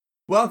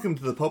Welcome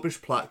to the Popish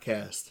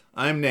Plotcast.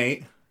 I'm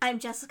Nate. I'm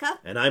Jessica.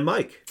 And I'm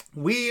Mike.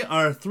 We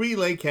are three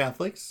lay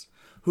Catholics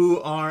who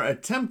are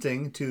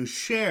attempting to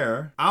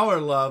share our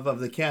love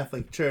of the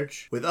Catholic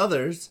Church with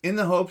others in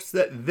the hopes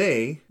that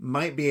they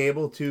might be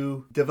able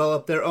to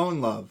develop their own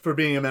love for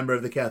being a member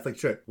of the Catholic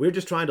Church. We're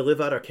just trying to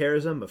live out our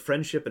charism of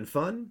friendship and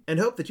fun, and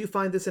hope that you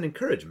find this an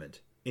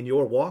encouragement in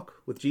your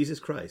walk with Jesus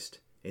Christ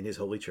in His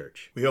Holy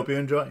Church. We hope you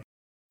enjoy.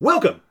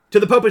 Welcome to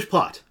the Popish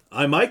Plot.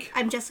 I'm Mike.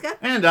 I'm Jessica.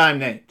 And I'm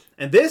Nate.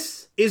 And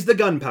this is the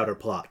Gunpowder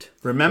Plot.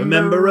 Remember,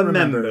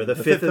 the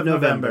 5th of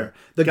November,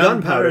 the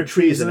Gunpowder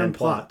Treason and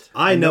Plot.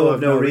 I know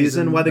of no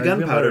reason why the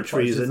Gunpowder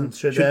Treason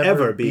should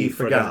ever be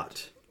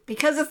forgot.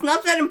 Because it's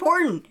not that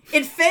important.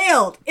 It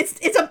failed.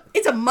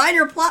 It's a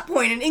minor plot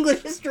point in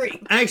English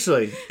history.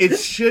 Actually, it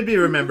should be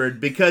remembered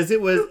because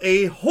it was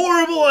a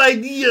horrible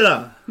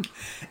idea.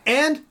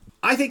 And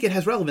I think it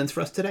has relevance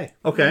for us today.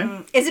 Okay.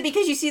 Is it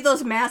because you see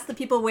those masks that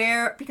people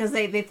wear because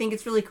they think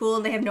it's really cool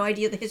and they have no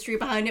idea the history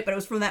behind it, but it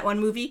was from that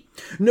one movie?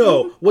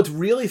 No. What's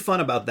really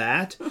fun about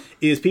that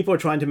is people are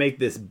trying to make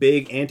this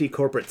big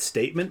anti-corporate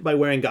statement by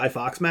wearing Guy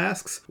Fawkes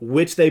masks,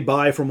 which they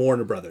buy from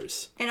Warner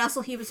Brothers. And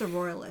also he was a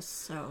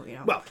royalist, so, you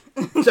know. Well,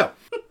 so,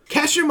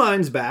 cast your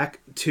minds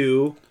back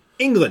to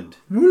England.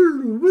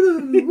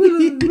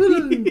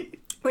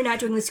 We're not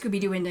doing the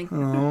Scooby-Doo ending.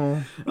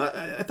 Oh.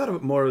 I thought of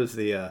it more as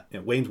the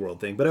Wayne's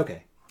World thing, but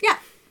okay. Yeah,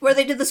 where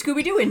they did the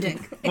Scooby-Doo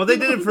ending. Well, they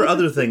did it for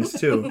other things,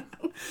 too.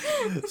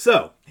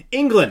 So,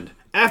 England,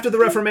 after the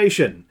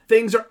Reformation,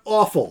 things are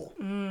awful.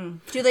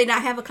 Do they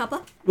not have a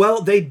cuppa?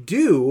 Well, they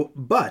do,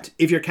 but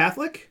if you're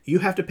Catholic, you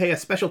have to pay a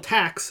special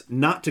tax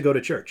not to go to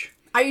church.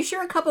 Are you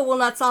sure a cuppa will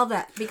not solve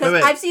that? Because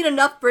Wait. I've seen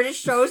enough British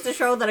shows to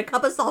show that a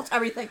cuppa solves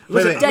everything.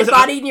 Wait. Dead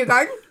body in your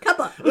garden?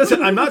 Cuppa.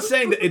 Listen, I'm not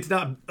saying that it's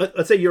not...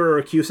 Let's say you're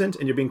a recusant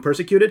and you're being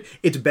persecuted.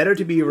 It's better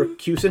to be a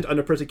recusant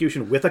under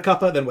persecution with a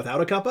cuppa than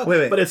without a cuppa.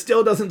 Wait. But it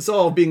still doesn't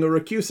solve being a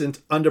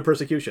recusant under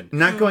persecution.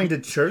 Not going to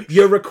church?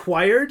 You're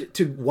required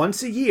to,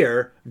 once a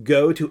year,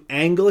 go to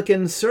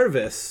Anglican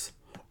service,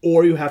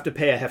 or you have to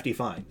pay a hefty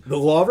fine. The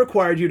law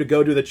required you to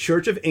go to the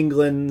Church of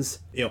England's,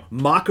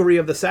 mockery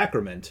of the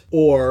sacrament,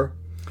 or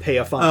pay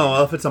a fine. Oh,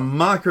 well, if it's a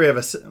mockery of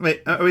a...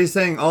 Wait, are we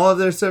saying all of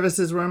their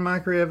services were a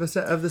mockery of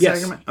the Yes.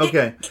 sacrament?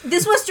 Okay.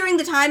 This was during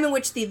the time in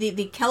which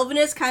the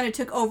Calvinists kind of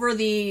took over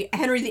the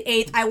Henry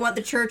VIII, I want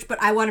the church,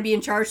 but I want to be in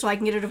charge so I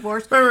can get a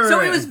divorce.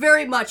 Right. It was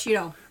very much,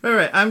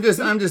 Right. I'm just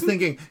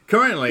thinking,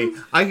 currently,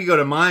 I could go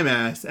to my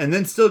mass and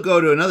then still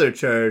go to another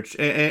church,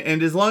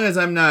 and as long as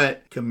I'm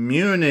not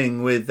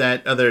communing with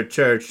that other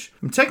church,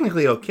 I'm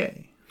technically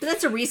okay. But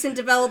that's a recent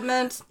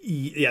development.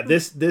 Yeah,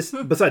 besides,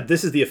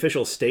 this is the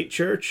official state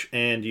church,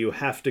 and you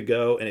have to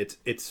go, and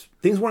it's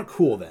things weren't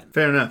cool then.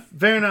 Fair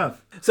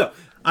enough. So,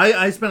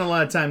 I spent a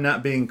lot of time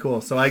not being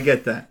cool, so I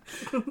get that.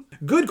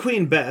 good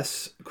Queen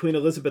Bess, Queen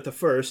Elizabeth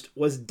I,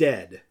 was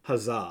dead.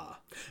 Huzzah.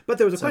 But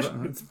there was a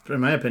question. In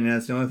my opinion,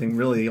 that's the only thing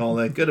really all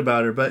that good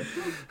about her, but...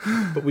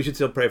 But we should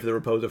still pray for the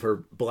repose of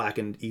her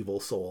blackened, evil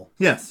soul.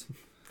 Yes.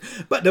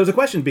 But there was a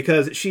question,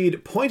 because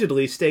she'd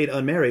pointedly stayed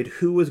unmarried,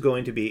 who was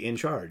going to be in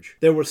charge.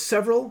 There were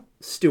several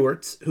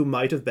Stuarts who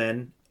might have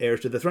been heirs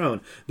to the throne.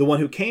 The one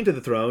who came to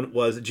the throne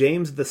was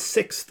James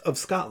VI of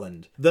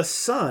Scotland, the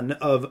son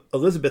of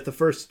Elizabeth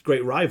I's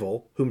great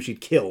rival, whom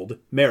she'd killed,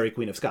 Mary,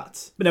 Queen of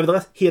Scots. But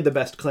nevertheless, he had the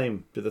best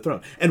claim to the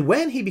throne. And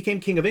when he became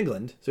King of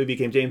England, so he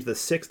became James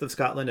VI of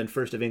Scotland and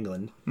First of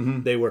England,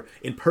 they were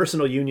in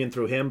personal union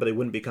through him, but they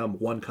wouldn't become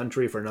one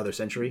country for another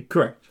century.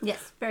 Correct.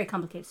 Yes, very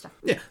complicated stuff.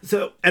 Yeah,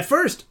 so at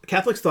first,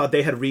 Catholics thought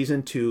they had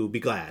reason to be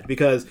glad,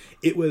 because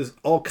it was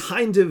all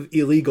kinds of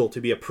illegal to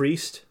be a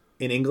priest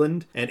in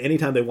England, and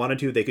anytime they wanted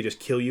to, they could just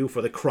kill you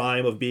for the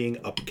crime of being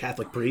a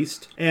Catholic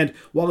priest. And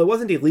while it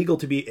wasn't illegal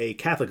to be a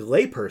Catholic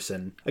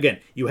layperson, again,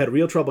 you had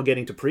real trouble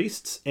getting to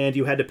priests, and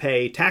you had to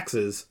pay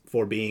taxes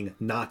for being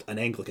not an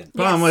Anglican.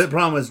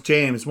 Problem was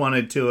James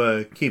wanted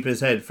to keep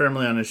his head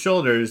firmly on his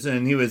shoulders,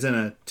 and he was in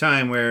a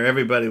time where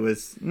everybody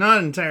was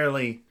not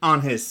entirely on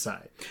his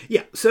side.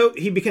 Yeah, so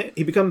he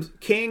becomes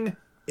king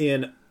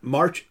in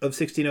March of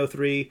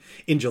 1603.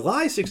 In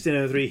July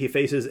 1603, he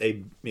faces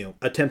a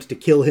attempt to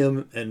kill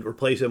him and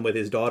replace him with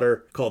his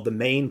daughter, called the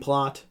Main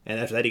Plot. And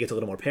after that, he gets a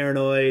little more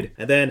paranoid.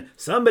 And then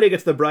somebody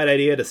gets the bright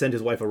idea to send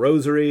his wife a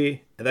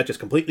rosary, and that just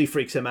completely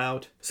freaks him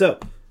out. So,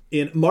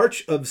 in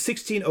March of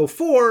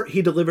 1604,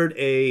 he delivered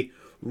a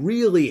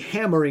really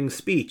hammering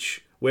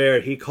speech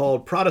where he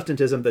called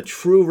Protestantism the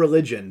true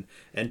religion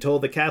and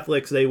told the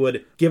Catholics they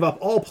would give up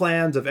all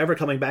plans of ever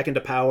coming back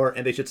into power,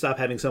 and they should stop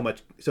having so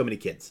many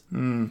kids.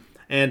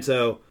 And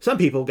so some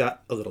people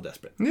got a little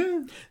desperate.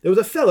 Yeah. There was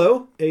a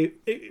fellow, a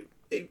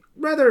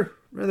rather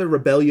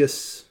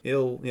rebellious,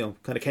 kind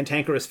of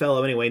cantankerous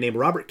fellow anyway, named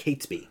Robert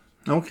Catesby.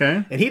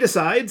 Okay. And he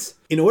decides,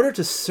 in order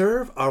to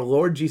serve our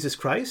Lord Jesus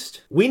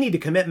Christ, we need to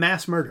commit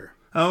mass murder.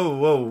 Oh,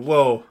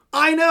 whoa.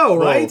 I know,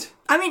 right?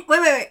 I mean,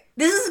 wait.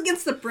 This is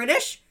against the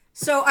British?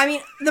 So, I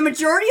mean, the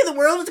majority of the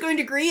world is going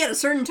to agree at a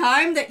certain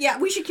time that, yeah,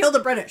 we should kill the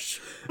British.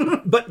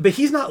 But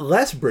he's not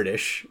less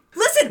British.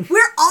 Listen,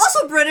 we're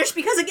also British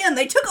because, again,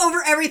 they took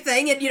over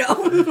everything and,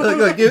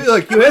 Look,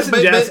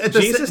 Listen, Jess,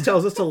 Jesus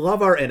tells us to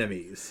love our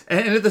enemies.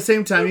 And at the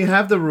same time, you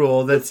have the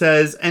rule that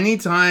says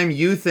anytime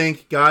you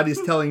think God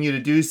is telling you to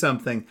do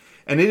something,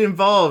 and it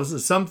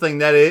involves something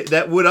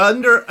that would,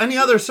 under any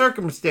other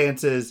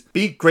circumstances,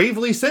 be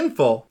gravely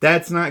sinful,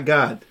 that's not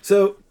God.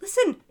 So,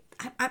 listen,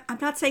 I'm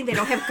not saying they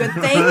don't have good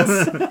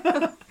things.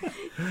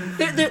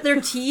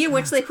 Their tea, in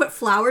which they put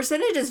flowers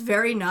in it, is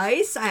very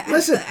nice.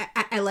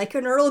 I like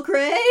an Earl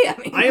Grey.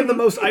 I am the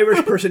most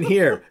Irish person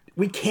here.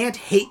 We can't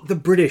hate the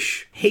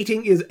British.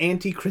 Hating is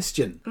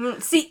anti-Christian.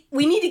 See,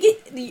 we need to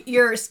get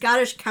your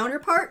Scottish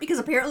counterpart, because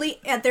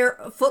apparently at their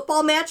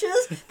football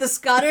matches, the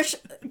Scottish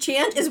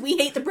chant is "We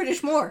hate the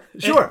British more."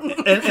 Sure.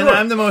 And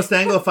I'm the most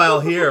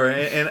Anglophile here,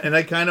 and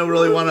I kind of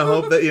really want to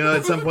hope that,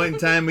 at some point in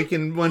time we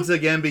can once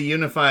again be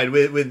unified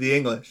with the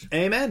English.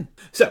 Amen.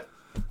 So,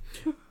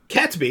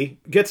 Catesby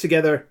gets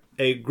together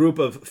a group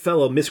of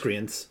fellow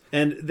miscreants,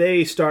 and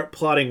they start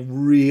plotting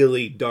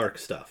really dark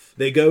stuff.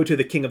 They go to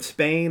the King of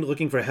Spain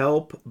looking for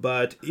help,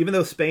 but even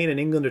though Spain and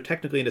England are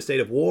technically in a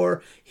state of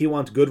war, he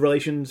wants good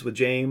relations with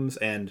James,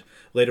 and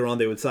later on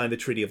they would sign the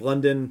Treaty of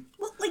London.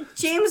 Well,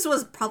 James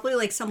was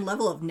probably some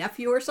level of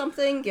nephew or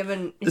something,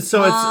 given his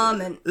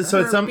mom and at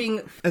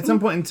some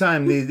point in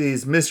time,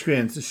 these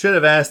miscreants should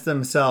have asked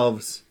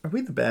themselves, are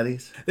we the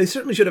baddies? They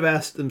certainly should have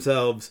asked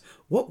themselves,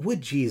 what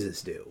would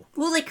Jesus do?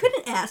 Well, they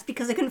couldn't ask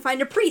because they couldn't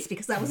find a priest,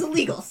 because that was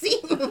illegal. See?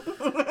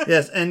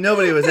 Yes, and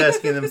nobody was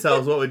asking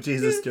themselves what would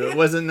Jesus do. It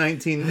wasn't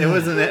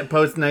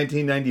post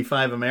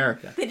 1995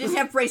 America. They didn't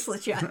have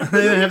bracelets yet.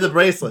 They didn't have the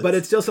bracelets. But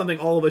it's still something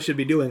all of us should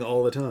be doing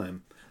all the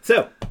time.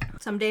 So,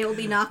 someday it will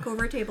be knock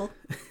over a table.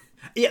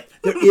 Yeah,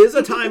 there is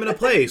a time and a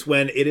place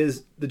when it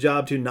is the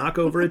job to knock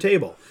over a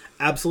table.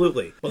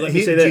 Absolutely. But let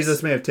me say this.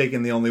 Jesus may have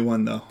taken the only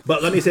one, though.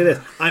 But let me say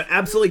this. I'm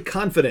absolutely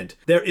confident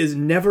there is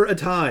never a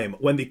time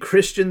when the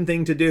Christian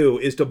thing to do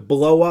is to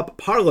blow up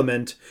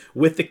Parliament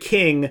with the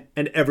king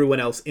and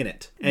everyone else in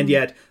it. And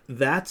yet,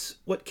 that's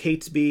what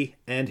Catesby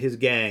and his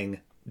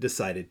gang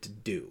decided to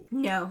do.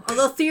 No.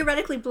 Although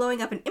theoretically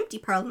blowing up an empty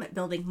Parliament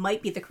building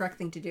might be the correct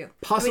thing to do.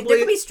 Possibly. There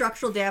could be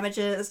structural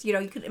damages. You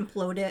could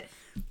implode it.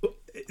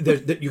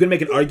 You can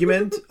make an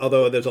argument,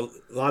 although there's a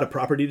lot of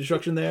property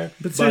destruction there.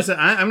 But seriously,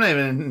 I'm not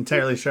even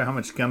entirely sure how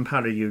much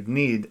gunpowder you'd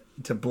need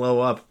to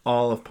blow up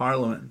all of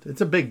Parliament.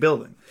 It's a big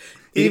building.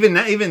 Even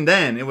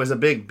then, it was a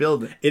big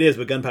building. It is,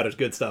 but gunpowder's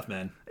good stuff,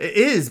 man. It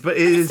is, but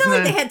it's not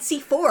like they had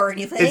C4 or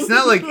anything. It's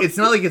not like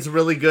it's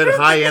really good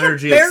high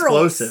energy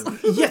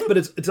explosive. Yes, but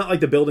it's not like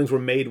the buildings were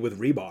made with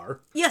rebar.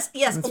 Yes.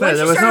 That's Once there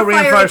you was start no a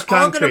fire, reinforced it's all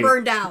concrete. going to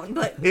burn down.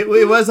 But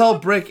it was all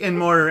brick and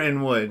mortar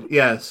and wood.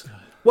 Yes.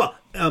 Well,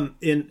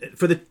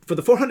 for the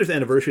 400th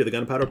anniversary of the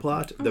Gunpowder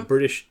Plot, the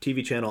British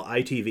TV channel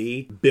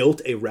ITV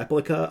built a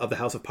replica of the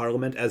House of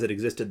Parliament as it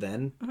existed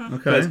then. Okay.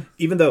 Because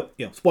even though,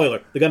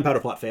 spoiler, the Gunpowder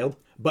Plot failed,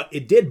 but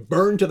it did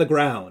burn to the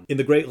ground in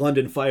the Great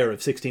London Fire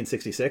of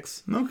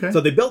 1666. Okay.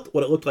 So they built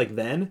what it looked like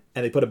then,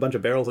 and they put a bunch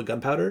of barrels of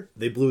gunpowder.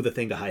 They blew the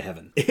thing to high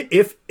heaven.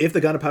 If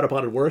the Gunpowder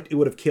Plot had worked, it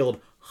would have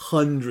killed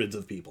hundreds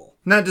of people.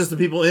 Not just the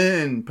people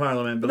in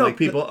Parliament, but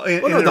people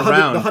in and the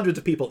around. The hundreds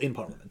of people in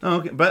Parliament. Oh,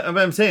 okay, but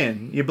I'm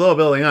saying, you blow a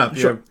building up.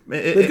 Sure.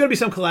 There's going to be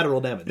some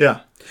collateral damage.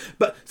 Yeah.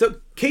 But so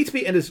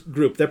Catesby and his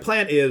group, their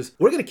plan is,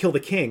 we're going to kill the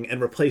king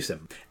and replace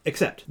him.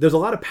 Except there's a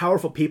lot of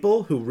powerful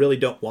people who really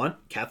don't want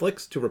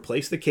Catholics to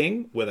replace the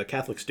king with a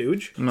Catholic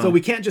stooge. No. So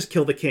we can't just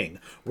kill the king.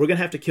 We're going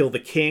to have to kill the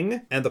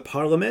king and the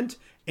Parliament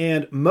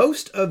and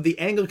most of the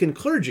Anglican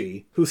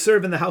clergy who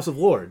serve in the House of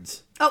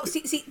Lords. Oh,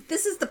 see,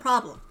 this is the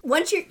problem.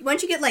 Once you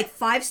get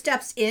 5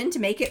 steps in to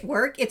make it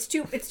work, it's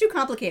too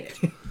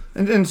complicated.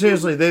 And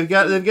seriously, they've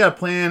got a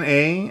plan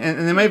A,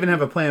 and they might even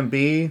have a plan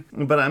B,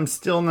 but I'm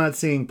still not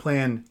seeing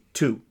plan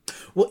 2.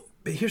 Well,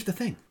 but here's the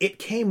thing. It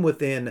came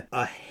within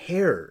a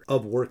hair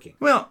of working.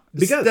 Well,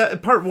 because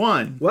part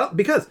 1. Well,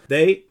 because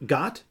they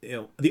got,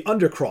 the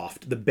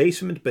undercroft, the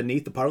basement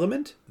beneath the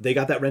Parliament, they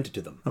got that rented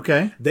to them.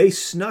 Okay. They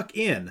snuck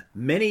in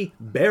many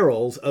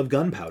barrels of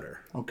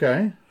gunpowder.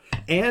 Okay.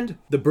 And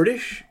the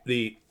British,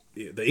 the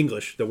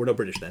English, there were no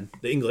British then,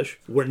 the English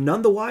were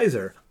none the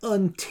wiser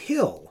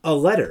until a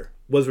letter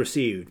was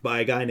received by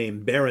a guy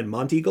named Baron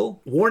Monteagle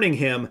warning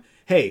him,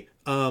 hey,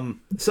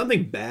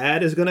 something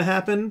bad is going to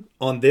happen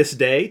on this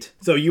date,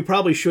 so you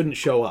probably shouldn't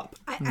show up.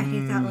 I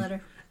hate that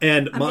letter.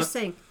 And I'm just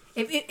saying,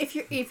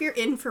 if you're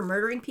in for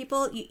murdering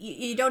people,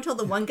 you don't tell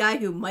the one guy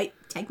who might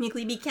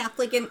technically be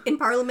Catholic in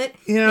Parliament,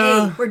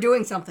 hey, we're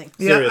doing something.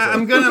 Yeah, seriously.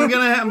 I'm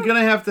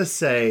gonna have to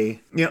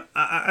say,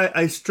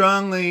 I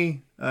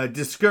strongly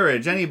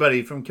discourage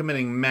anybody from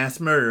committing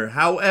mass murder.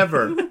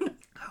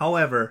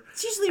 However,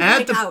 it's usually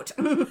right out.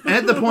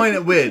 At the point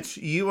at which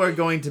you are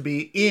going to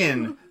be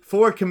in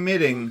for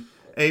committing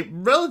a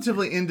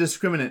relatively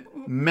indiscriminate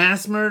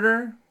mass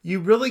murder, you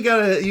really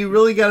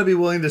gotta be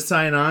willing to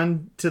sign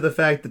on to the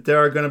fact that there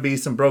are going to be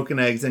some broken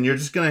eggs, and you're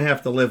just going to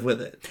have to live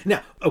with it.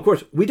 Now, of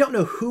course, we don't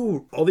know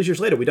who, all these years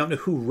later, we don't know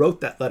who wrote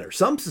that letter.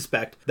 Some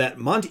suspect that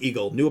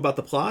Monteagle knew about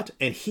the plot,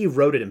 and he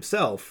wrote it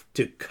himself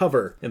to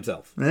cover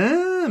himself.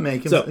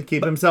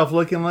 Keep himself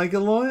looking like a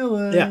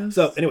loyalist. Yeah,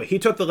 so anyway, he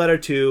took the letter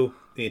to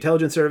the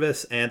intelligence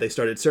service, and they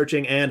started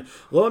searching, and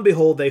lo and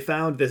behold, they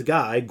found this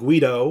guy,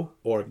 Guido,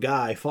 or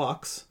Guy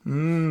Fawkes,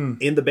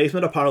 in the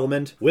basement of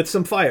Parliament with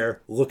some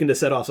fire, looking to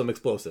set off some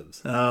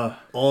explosives.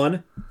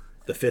 On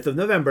the 5th of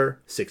November,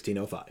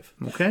 1605.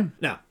 Okay.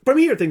 Now, from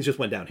here, things just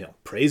went downhill.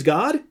 Praise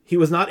God, he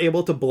was not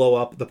able to blow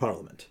up the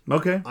Parliament.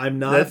 Okay. I'm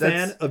not a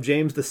fan of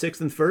James VI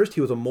and First.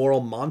 He was a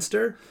moral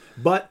monster,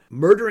 but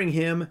murdering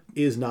him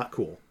is not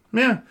cool.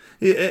 Yeah.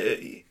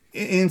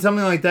 In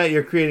something like that,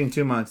 you're creating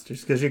two monsters,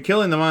 because you're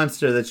killing the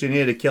monster that you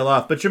needed to kill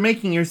off, but you're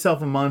making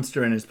yourself a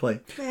monster in his place.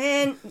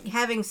 And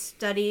having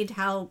studied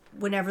how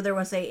whenever there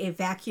was a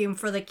vacuum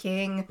for the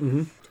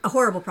king,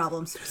 horrible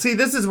problems. See,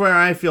 this is where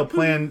I feel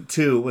Plan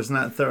 2 was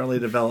not thoroughly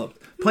developed.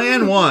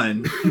 Plan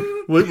 1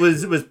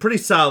 was pretty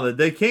solid.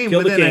 They came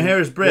within a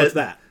hair's breadth. What's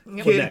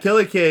that? Kill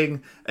a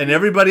king, and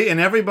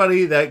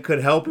everybody that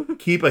could help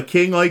keep a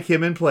king like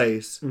him in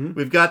place.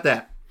 We've got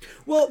that.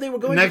 Well, they were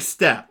going next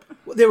step.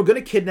 They were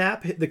going to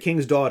kidnap the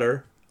king's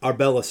daughter,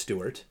 Arbella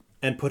Stuart,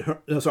 and put her...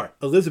 No, sorry,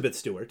 Elizabeth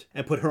Stuart,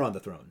 and put her on the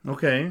throne.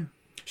 Okay.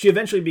 She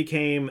eventually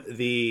became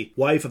the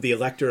wife of the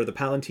Elector of the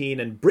Palatine,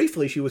 and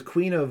briefly she was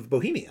Queen of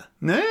Bohemia.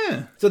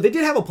 Yeah. So they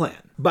did have a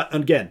plan. But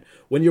again,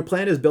 when your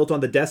plan is built on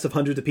the deaths of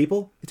hundreds of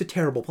people, it's a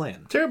terrible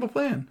plan. Terrible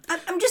plan.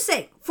 I'm just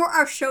saying, for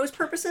our show's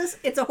purposes,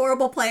 it's a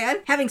horrible plan.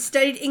 Having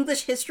studied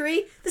English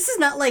history, this is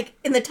not like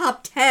in the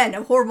top 10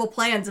 of horrible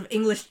plans of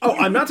English. Oh,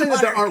 I'm not saying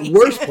that there aren't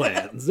worse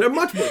plans. There are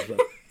much worse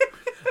plans.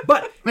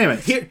 But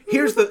anyway,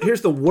 here's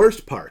the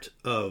worst part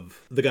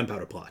of the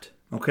Gunpowder Plot.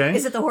 Okay.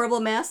 Is it the horrible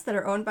masks that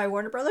are owned by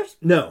Warner Brothers?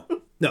 No,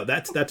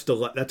 that's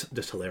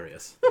just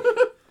hilarious.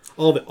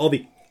 All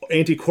the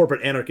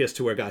anti-corporate anarchists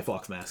who wear Guy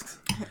Fawkes masks.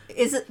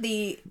 Is it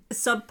the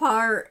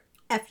subpar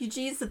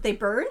effigies that they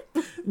burn?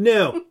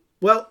 No.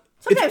 Well,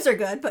 sometimes they're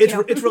good, but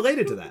it's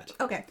related to that.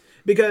 Okay.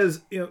 Because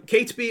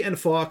Catesby and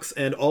Fawkes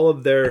and all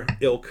of their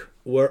ilk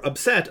were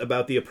upset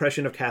about the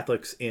oppression of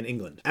Catholics in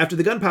England. After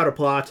the Gunpowder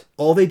Plot,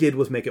 all they did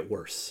was make it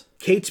worse.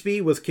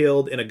 Catesby was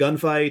killed in a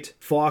gunfight.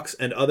 Fawkes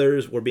and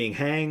others were being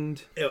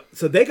hanged.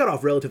 So they got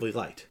off relatively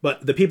light.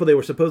 But the people they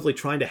were supposedly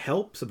trying to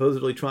help,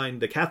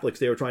 the Catholics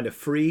they were trying to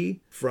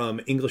free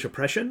from English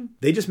oppression,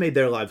 they just made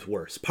their lives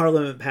worse.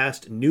 Parliament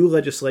passed new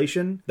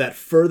legislation that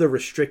further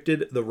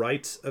restricted the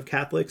rights of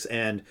Catholics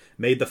and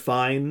made the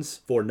fines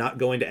for not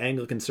going to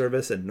Anglican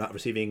service and not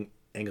receiving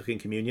Anglican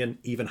communion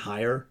even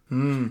higher.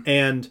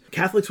 And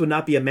Catholics would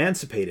not be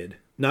emancipated,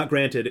 not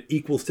granted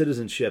equal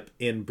citizenship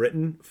in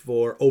Britain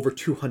for over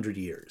 200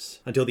 years,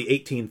 until the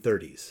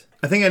 1830s.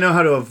 I think I know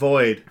how to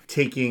avoid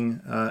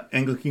taking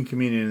Anglican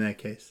communion in that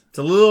case. It's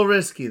a little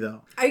risky,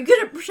 though. Are you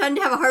going to pretend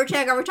to have a heart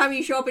attack every time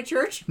you show up at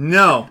church?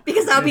 No.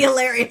 Because that would be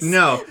hilarious.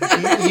 No.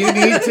 You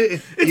need to...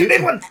 It's a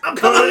big one! I'm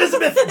coming,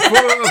 Elizabeth!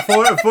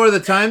 For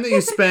the time that you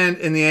spend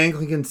in the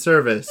Anglican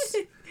service,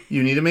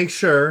 you need to make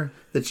sure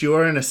that you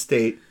are in a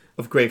state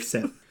of grave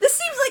sin. This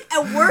seems like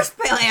a worse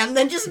plan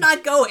than just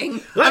not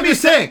going. I'm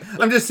just saying.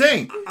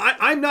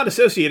 I'm not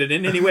associated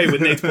in any way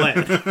with Nate's plan.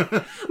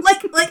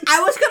 Like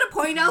I was going to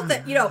point out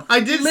that, I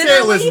did say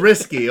it was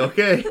risky,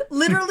 okay?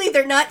 Literally,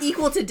 they're not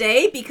equal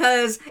today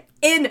because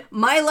in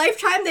my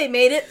lifetime, they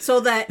made it so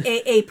that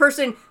a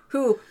person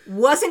who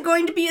wasn't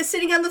going to be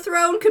sitting on the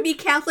throne could be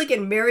Catholic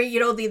and marry,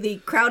 the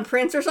crown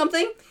prince or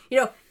something.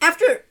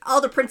 After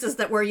all the princes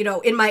that were,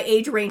 in my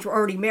age range were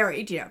already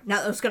married,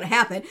 not that was going to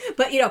happen.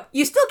 But,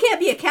 you still can't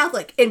be a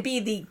Catholic and be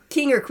the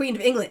king or queen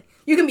of England.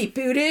 You can be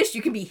Buddhist,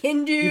 you can be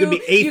Hindu, you can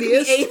be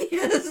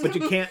atheist, but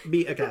you can't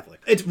be a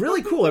Catholic. It's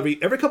really cool. Every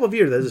couple of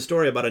years, there's a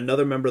story about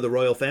another member of the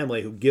royal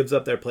family who gives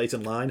up their place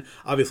in line.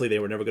 Obviously, they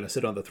were never going to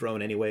sit on the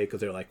throne anyway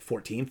because they're like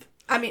 14th.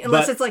 I mean,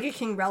 unless it's like a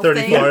King Ralph 34th.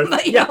 thing.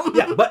 But,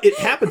 Yeah, but it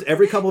happens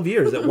every couple of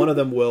years that one of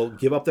them will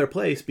give up their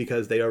place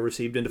because they are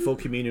received into full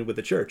communion with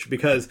the church.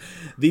 Because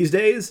these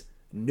days,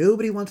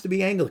 nobody wants to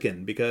be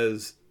Anglican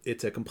because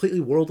it's a completely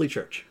worldly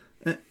church.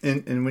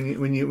 And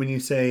when you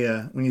say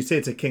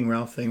it's a King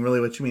Ralph thing,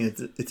 really what you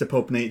mean it's a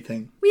Pope Nate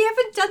thing. we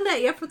haven't done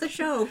that yet for the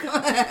show.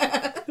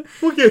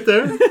 We'll get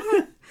there.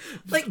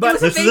 But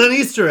this is an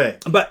Easter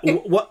egg. But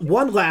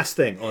one last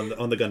thing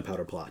on the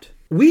Gunpowder Plot.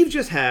 We've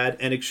just had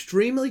an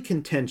extremely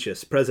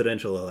contentious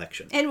presidential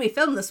election. And we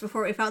filmed this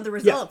before we found the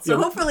results, so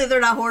hopefully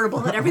they're not horrible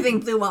that everything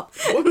blew up.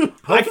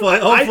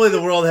 Hopefully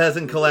the world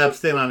hasn't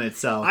collapsed in on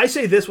itself. I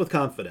say this with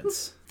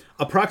confidence.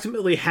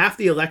 Approximately half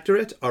the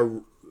electorate are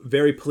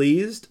very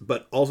pleased,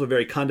 but also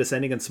very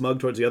condescending and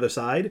smug towards the other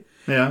side.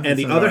 Yeah, and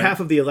the other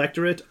half of the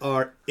electorate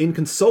are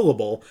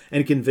inconsolable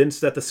and convinced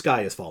that the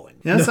sky is falling.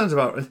 Yeah, that sounds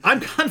about right. I'm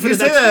confident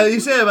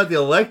you say that about the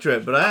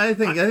electorate, but I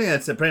think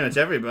that's pretty much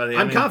everybody.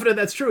 I'm confident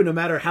that's true, no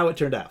matter how it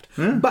turned out.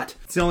 Yeah. But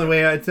it's the only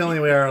way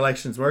our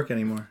elections work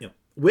anymore.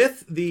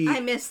 with the... I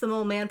miss the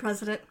mole man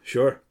president.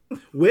 Sure.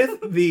 With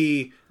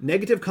the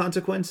negative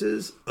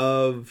consequences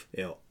of,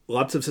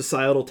 lots of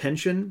societal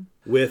tension,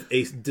 with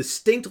a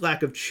distinct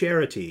lack of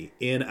charity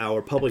in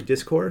our public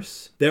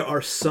discourse, there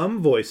are some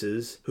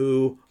voices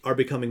who are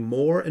becoming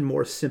more and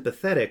more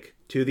sympathetic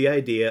to the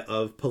idea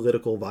of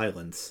political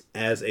violence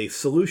as a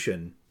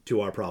solution to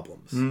our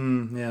problems.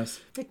 Yes.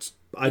 It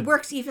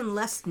works even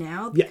less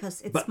now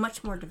because it's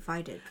much more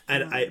divided.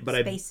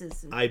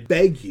 Spaces. I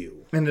beg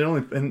you. And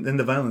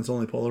the violence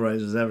only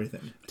polarizes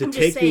everything. To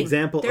take the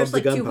example of the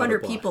Gunpowder plot. There's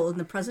like 200 people in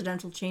the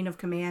presidential chain of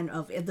command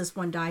of if this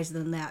one dies,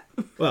 then that.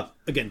 Well,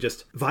 again,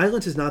 just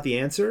violence is not the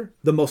answer.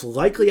 The most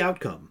likely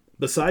outcome,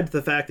 besides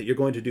the fact that you're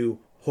going to do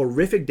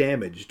horrific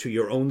damage to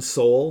your own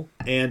soul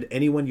and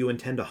anyone you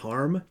intend to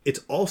harm,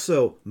 it's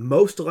also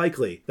most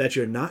likely that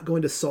you're not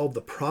going to solve the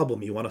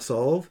problem you want to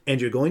solve,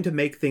 and you're going to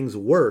make things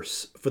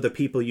worse for the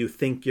people you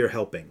think you're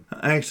helping.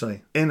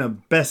 Actually, in a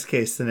best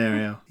case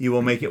scenario, you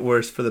will make it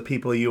worse for the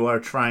people you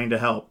are trying to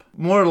help.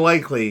 More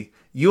likely,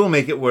 you will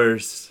make it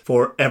worse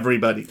for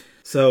everybody.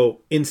 So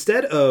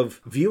instead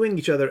of viewing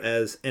each other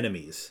as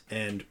enemies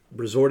and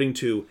resorting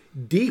to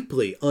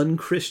deeply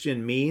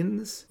unchristian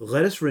means,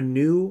 let us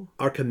renew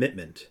our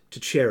commitment to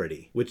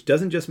charity, which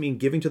doesn't just mean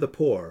giving to the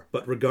poor,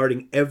 but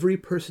regarding every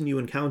person you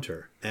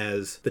encounter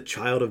as the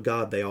child of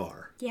God they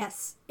are.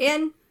 Yes.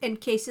 And in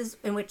cases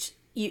in which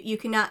you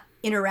cannot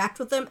interact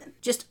with them,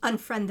 just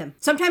unfriend them.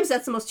 Sometimes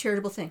that's the most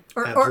charitable thing.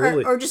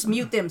 Or just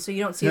mute them so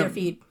you don't see their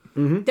feed.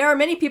 Mm-hmm. There are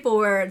many people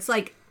where it's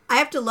like, I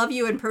have to love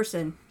you in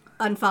person.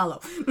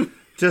 Unfollow.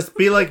 Just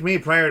be like me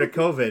prior to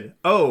COVID.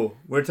 Oh,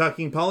 we're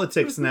talking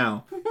politics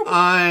now.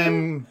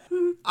 I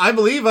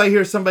believe I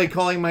hear somebody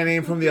calling my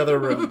name from the other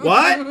room.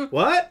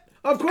 What?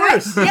 Of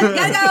course.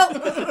 Yes,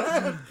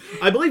 gotta go.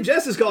 I believe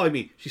Jess is calling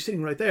me. She's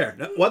sitting right there.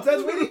 What's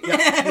that, sweetie?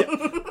 Yeah.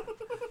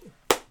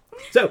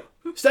 So,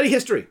 study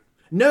history.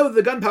 Know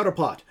the Gunpowder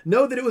plot.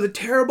 Know that it was a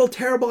terrible,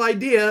 terrible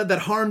idea that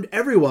harmed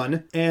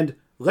everyone, and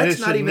let's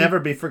not even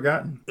never be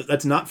forgotten.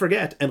 Let's not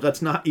forget, and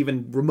let's not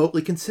even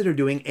remotely consider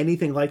doing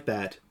anything like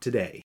that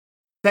today.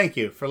 Thank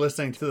you for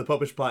listening to the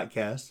Popish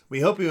Podcast.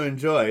 We hope you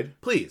enjoyed.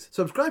 Please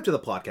subscribe to the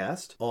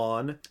podcast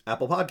on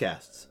Apple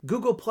Podcasts,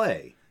 Google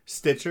Play,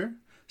 Stitcher,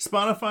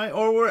 Spotify,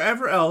 or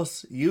wherever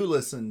else you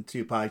listen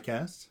to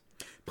podcasts.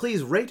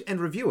 Please rate and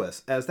review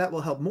us, as that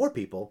will help more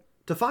people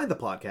to find the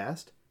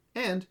podcast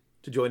and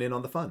to join in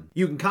on the fun.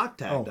 You can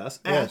contact us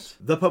at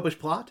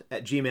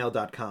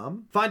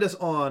thepopishplot@gmail.com. Find us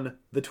on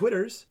the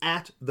Twitters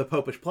at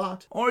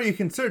thepopishplot. Or you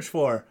can search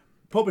for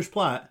Popish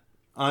Plot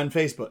on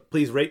Facebook.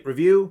 Please rate,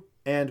 review,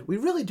 and we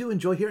really do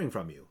enjoy hearing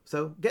from you.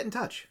 So get in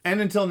touch. And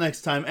until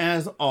next time,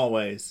 as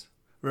always,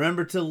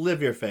 remember to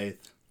live your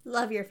faith.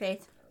 Love your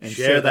faith. And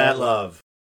share that love.